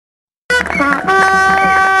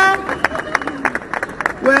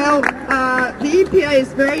Well, the EPA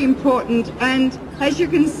is very important, and as you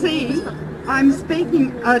can see, I'm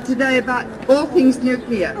speaking today about all things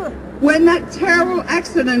nuclear. When that terrible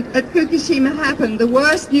accident at Fukushima happened, the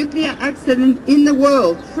worst nuclear accident in the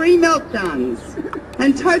world, 3 meltdowns,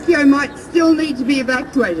 and Tokyo might still need to be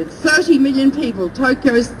evacuated. 30 million people.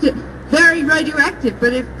 Tokyo is very radioactive,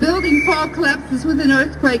 but if building 4 collapses with an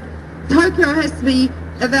earthquake, Tokyo has to be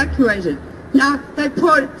evacuated. Now, they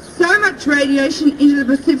poured so much radiation into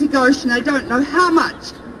the Pacific Ocean, they don't know how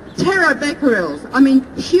much. Terabecquerels, I mean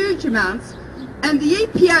huge amounts. And the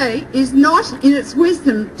EPA is not, in its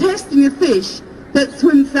wisdom, testing a fish that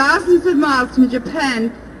swim thousands of miles from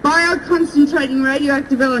Japan, bioconcentrating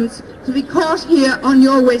radioactive elements to be caught here on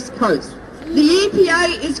your west coast. The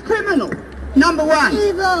EPA is criminal, number one.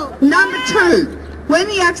 Evil. Number two, when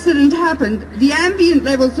the accident happened, the ambient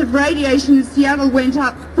levels of radiation in Seattle went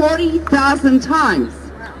up 40,000 times.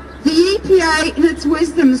 The EPA, in its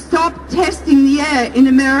wisdom, stopped testing the air in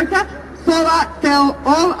America. Fallout fell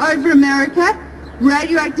all over America.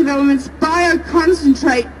 Radioactive elements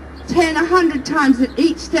bioconcentrate 10, 100 times at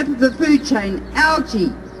each step of the food chain.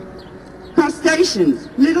 Algae, crustaceans,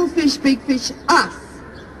 little fish, big fish, us.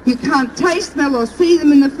 You can't taste, smell or see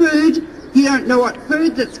them in the food. You don't know what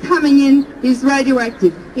food that's coming in is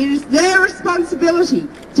radioactive. It is their responsibility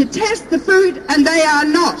to test the food, and they are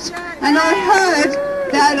not. And I heard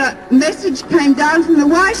that a message came down from the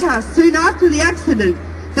White House soon after the accident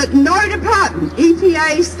that no department,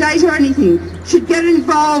 EPA, state or anything, should get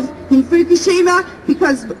involved in Fukushima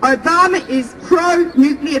because Obama is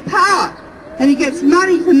pro-nuclear power and he gets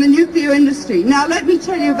money from the nuclear industry. Now let me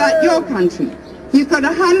tell you about your country. You've got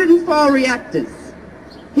 104 reactors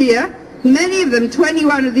here, many of them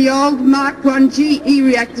 21 of the old Mark I GE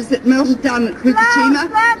reactors that melted down at Fukushima.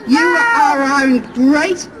 You are in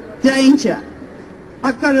great danger.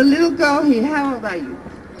 I've got a little girl here. How old are you?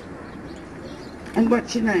 And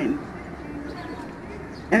what's your name?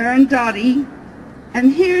 Erin Dottie.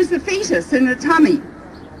 And here's a fetus in a tummy.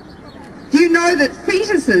 Do you know that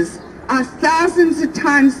fetuses are thousands of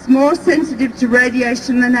times more sensitive to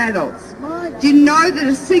radiation than adults? Do you know that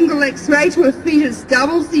a single X-ray to a fetus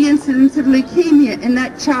doubles the incidence of leukemia in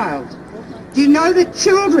that child? Do you know that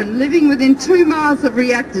children living within 2 miles of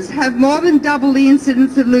reactors have more than double the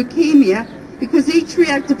incidence of leukemia because each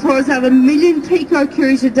reactor pours out 1 million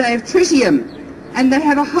picocuries a day of tritium, and they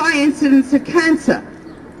have a high incidence of cancer?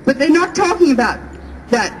 But they're not talking about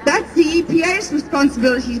that. That's the EPA's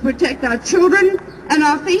responsibility to protect our children and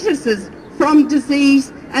our fetuses from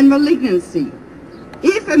disease and malignancy.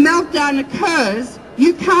 If a meltdown occurs,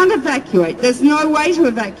 you can't evacuate. There's no way to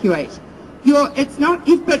evacuate. It's not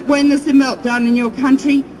if but when there's a meltdown in your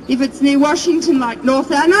country. If it's near Washington, like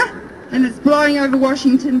North Anna, and it's blowing over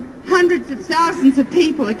Washington, hundreds of thousands of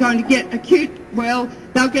people are going to get acute, well,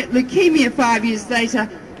 they'll get leukemia 5 years later,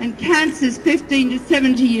 and cancers 15 to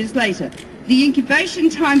 70 years later. The incubation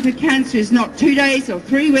time for cancer is not 2 days or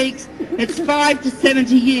 3 weeks, it's 5 to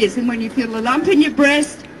 70 years. And when you feel a lump in your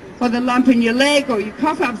breast, or the lump in your leg, or you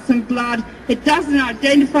cough up some blood, it doesn't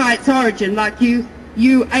identify its origin, like you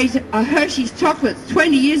ate a Hershey's chocolates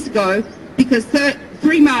 20 years ago, because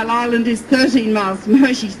 3 Mile Island is 13 miles from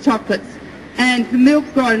Hershey's chocolates, and the milk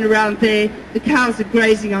grown around there, the cows are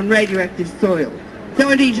grazing on radioactive soil.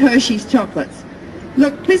 Don't eat Hershey's chocolates.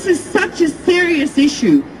 Look, this is such a serious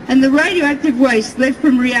issue, and the radioactive waste left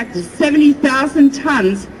from reactors, 70,000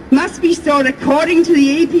 tons, must be stored according to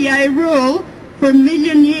the EPA rule for 1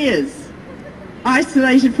 million years,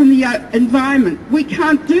 isolated from the environment. We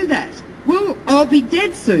can't do that. We'll all be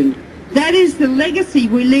dead soon. That is the legacy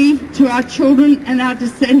we leave to our children and our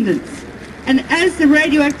descendants. And as the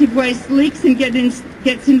radioactive waste leaks and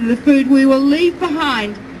gets into the food, we will leave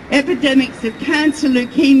behind epidemics of cancer,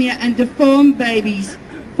 leukemia and deformed babies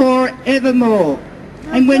forevermore.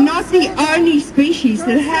 And we're not the only species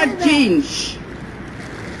that have genes.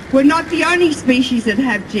 We're not the only species that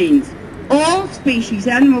have genes. All species,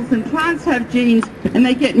 animals and plants, have genes, and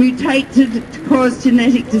they get mutated to cause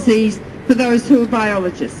genetic disease for those who are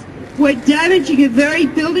biologists. We're damaging the very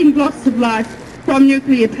building blocks of life from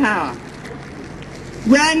nuclear power.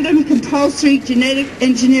 Random, compulsory genetic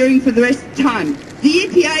engineering for the rest of the time. The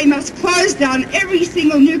EPA must close down every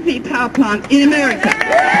single nuclear power plant in America.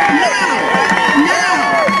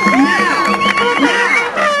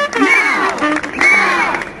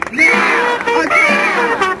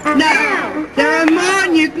 Now, there are more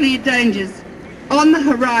nuclear dangers on the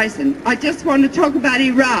horizon. I just want to talk about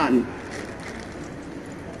Iran.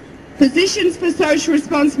 Physicians for Social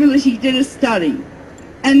Responsibility did a study.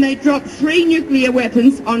 and they dropped 3 nuclear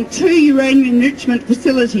weapons on 2 uranium enrichment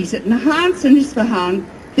facilities at Nahan's and Isfahan,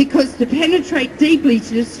 because to penetrate deeply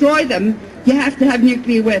to destroy them, you have to have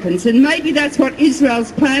nuclear weapons. And maybe that's what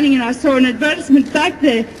Israel's planning, and I saw an advertisement back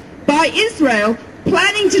there by Israel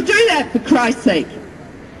planning to do that, for Christ's sake.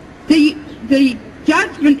 The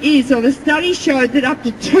judgment is, or the study showed, that up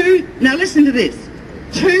to now listen to this,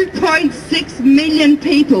 2.6 million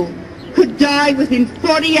people could die within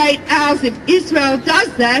 48 hours if Israel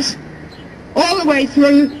does that, all the way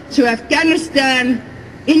through to Afghanistan,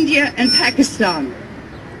 India and Pakistan.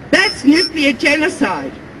 That's nuclear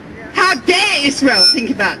genocide. How dare Israel think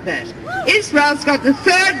about that? Israel's got the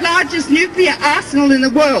 3rd largest nuclear arsenal in the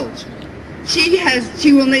world.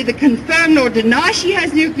 She will neither confirm nor deny she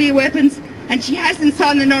has nuclear weapons, and she hasn't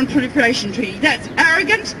signed the Non-Proliferation Treaty. That's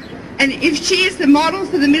arrogant, and if she is the model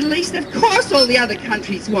for the Middle East, of course all the other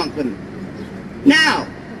countries want them. Now,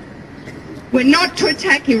 we're not to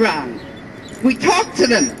attack Iran. We talk to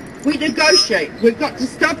them. We negotiate. We've got to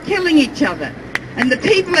stop killing each other. And the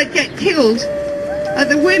people that get killed are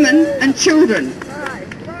the women and children.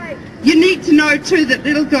 You need to know too that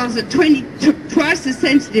little girls are twice as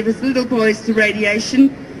sensitive as little boys to radiation,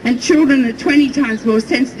 and children are 20 times more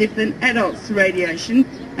sensitive than adults to radiation,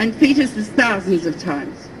 and fetuses thousands of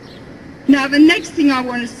times. Now, the next thing I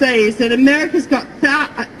want to say is that America's got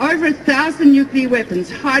over 1,000 nuclear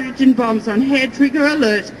weapons, hydrogen bombs on hair trigger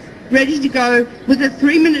alert, ready to go with a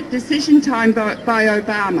 3-minute decision time by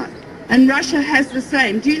Obama. And Russia has the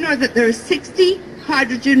same. Do you know that there are 60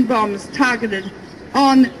 hydrogen bombs targeted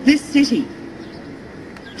on this city?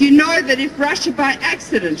 Do you know that if Russia by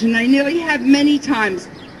accident, and they nearly have many times,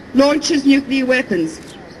 launches nuclear weapons,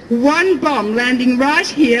 1 bomb landing right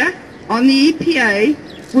here on the EPA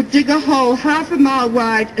would dig a hole 1/2 mile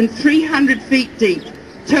wide and 300 feet deep,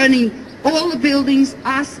 turning all the buildings,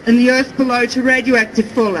 us and the earth below to radioactive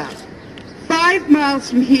fallout. 5 miles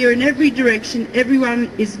from here in every direction, everyone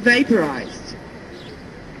is vaporized,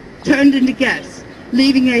 turned into gas,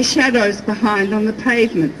 leaving their shadows behind on the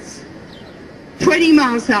pavements. 20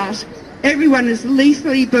 miles out, everyone is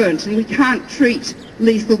lethally burnt, and we can't treat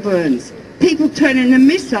lethal burns. People turn into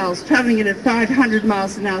missiles traveling at 500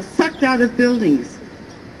 miles an hour, sucked out of buildings.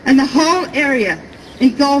 And the whole area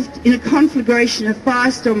engulfed in a conflagration of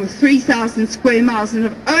firestorm of 3,000 square miles, and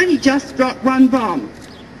have only just dropped 1 bomb.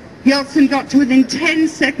 Yeltsin got to within 10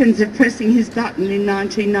 seconds of pressing his button in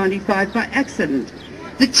 1995 by accident.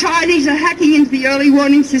 The Chinese are hacking into the early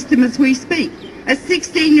warning system as we speak. A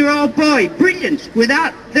 16-year-old boy, brilliant,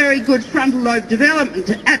 without very good frontal lobe development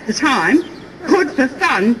at the time, could, for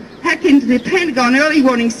fun, hack into the Pentagon early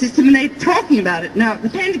warning system, and they're talking about it now at the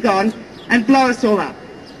Pentagon, and blow us all up.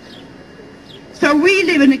 So we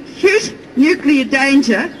live in acute nuclear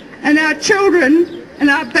danger, and our children and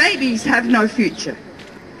our babies have no future.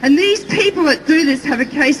 And these people that do this have a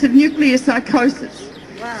case of nuclear psychosis.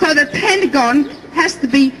 Wow. So the Pentagon has to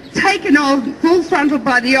be taken on full frontal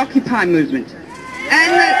by the Occupy movement.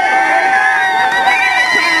 And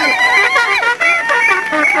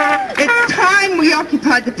it's time we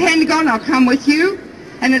occupied the Pentagon. I'll come with you.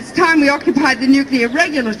 And it's time we occupied the Nuclear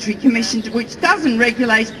Regulatory Commission, which doesn't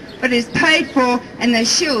regulate, but is paid for, and they're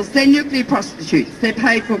shills. They're nuclear prostitutes. They're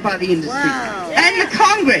paid for by the industry. Wow. And the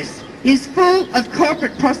Congress is full of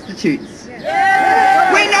corporate prostitutes.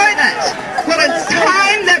 Yeah. We know that. Well, it's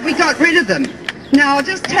time that we got rid of them. Now, I'll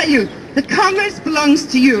just tell you, the Congress belongs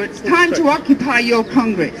to you. It's time to occupy your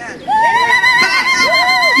Congress. But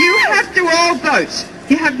you have to all vote.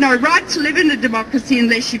 You have no right to live in a democracy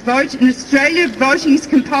unless you vote. In Australia, voting is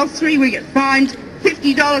compulsory. We get fined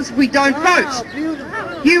 $50 if we don't vote.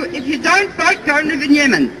 If you don't vote, go and live in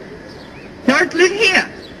Yemen. Don't live here.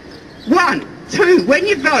 1. 2, when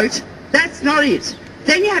you vote, that's not it.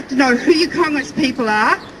 Then you have to know who your Congress people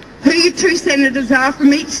are, who your 2 senators are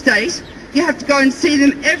from each state. You have to go and see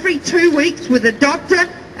them every 2 weeks with a doctor,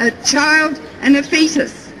 a child and a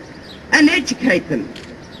fetus, and educate them.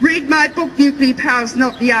 Read my book, Nuclear Power is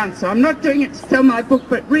Not the Answer. I'm not doing it to sell my book,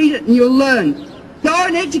 but read it and you'll learn. Go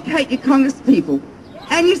and educate your Congress people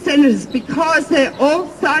and your senators, because they're all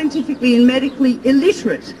scientifically and medically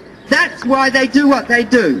illiterate. That's why they do what they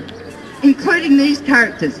do, including these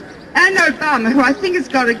characters. And Obama, who I think has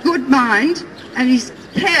got a good mind, and he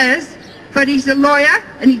cares, but he's a lawyer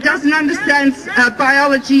and he doesn't understand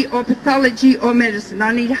biology or pathology or medicine.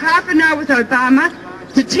 I need half an hour with Obama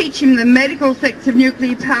to teach him the medical effects of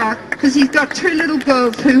nuclear power, because he's got 2 little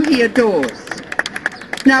girls who he adores.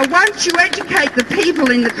 Now, once you educate the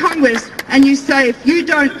people in the Congress and you say, if you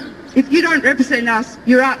don't represent us,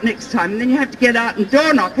 you're out next time, and then you have to get out and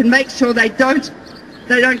door knock and make sure they don't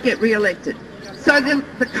get re-elected. So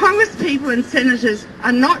the Congress people and senators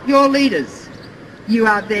are not your leaders. You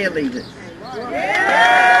are their leaders.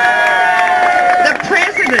 The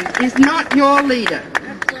president is not your leader.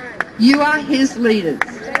 You are his leaders.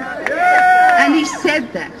 And he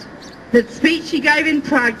said that. That speech he gave in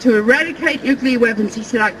Prague to eradicate nuclear weapons, he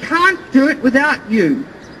said, I can't do it without you.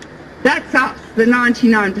 That's us, the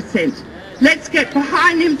 99%. Let's get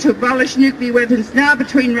behind him to abolish nuclear weapons now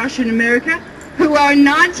between Russia and America, who own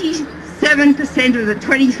 97% of the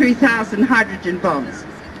 23,000 hydrogen bombs.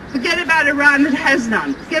 Forget about Iran that has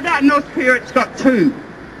none. Forget about North Korea, it's got 2.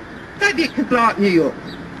 Maybe it could blow up New York.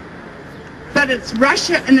 But it's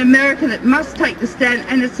Russia and America that must take the stand,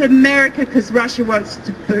 and it's America because Russia wants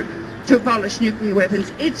to abolish nuclear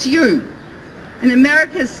weapons. It's you. And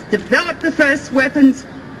America's developed the first weapons,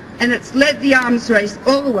 and it's led the arms race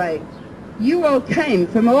all the way. You all came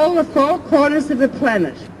from all the 4 corners of the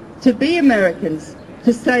planet to be Americans,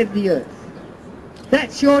 to save the earth.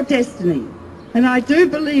 That's your destiny. And I do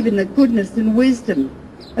believe in the goodness and wisdom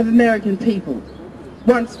of American people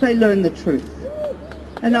once they learn the truth.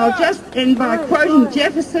 And I'll just end by quoting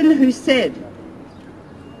Jefferson, who said,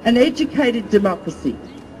 an educated democracy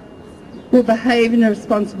will behave in a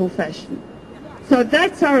responsible fashion. So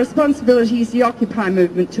that's our responsibility as the Occupy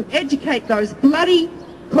movement, to educate those bloody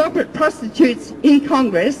corporate prostitutes in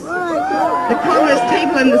Congress, the Congress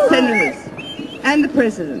people and the senators, and the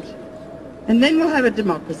President. And then we'll have a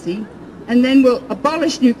democracy, and then we'll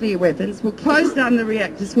abolish nuclear weapons, we'll close down the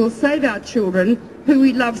reactors, we'll save our children, who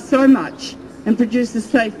we love so much, and produce a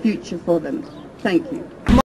safe future for them. Thank you.